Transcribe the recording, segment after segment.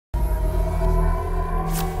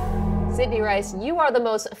Sidney Rice, you are the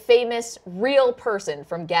most famous real person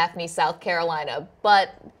from Gaffney, South Carolina, but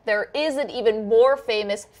there is an even more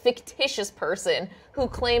famous fictitious person who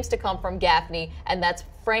claims to come from Gaffney, and that's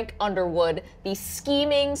Frank Underwood, the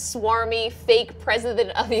scheming, swarmy, fake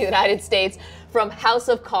president of the United States from House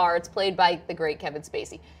of Cards, played by the great Kevin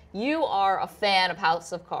Spacey. You are a fan of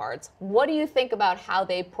House of Cards. What do you think about how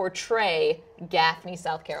they portray Gaffney,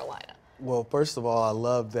 South Carolina? Well, first of all, I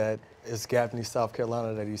love that it's Gaffney, South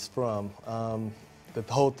Carolina that he's from. The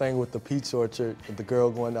whole thing with the peach orchard, with the girl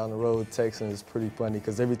going down the road texting is pretty funny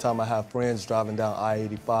because every time I have friends driving down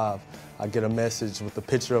I-85, I get a message with a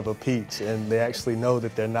picture of a peach, and they actually know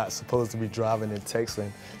that they're not supposed to be driving and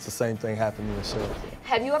texting. It's the same thing happening in the show.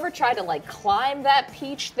 Have you ever tried to climb that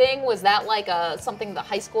peach thing? Was that something the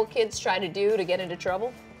high school kids try to do to get into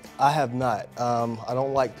trouble? I have not. I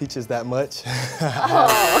don't like peaches that much.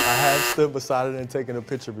 I have stood beside it and taken a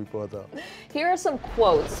picture before, though. Here are some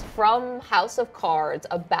quotes from House of Cards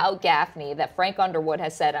about Gaffney that Frank Underwood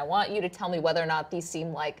has said. I want you to tell me whether or not these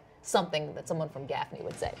seem like something that someone from Gaffney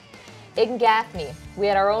would say. In Gaffney, we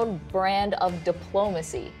had our own brand of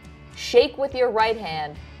diplomacy. Shake with your right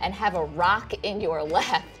hand and have a rock in your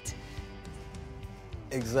left.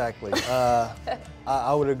 Exactly.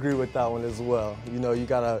 I would agree with that one as well. You know, you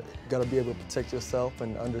gotta be able to protect yourself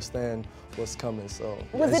and understand what's coming. So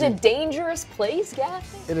was it a dangerous place,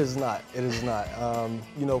 Gaffney? It is not. It is not.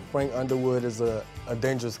 You know, Frank Underwood is a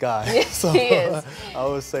dangerous guy. Yes, so, he is. I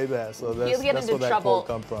would say that. So that's where that quote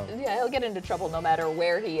come from. Yeah, he'll get into trouble no matter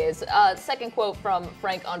where he is. Second quote from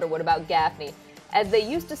Frank Underwood about Gaffney. As they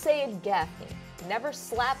used to say in Gaffney, never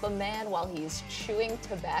slap a man while he's chewing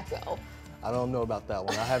tobacco. I don't know about that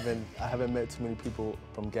one. I haven't met too many people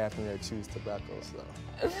from Gaffney that choose tobacco,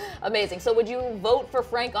 so. Amazing. So would you vote for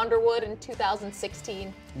Frank Underwood in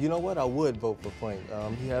 2016? You know what? I would vote for Frank.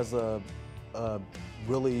 He has a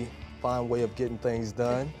really fine way of getting things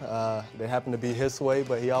done. They happen to be his way,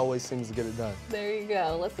 but he always seems to get it done. There you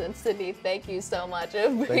go. Listen, Sidney, thank you so much. I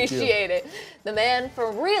appreciate it. The man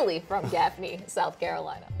from Gaffney, South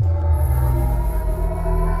Carolina.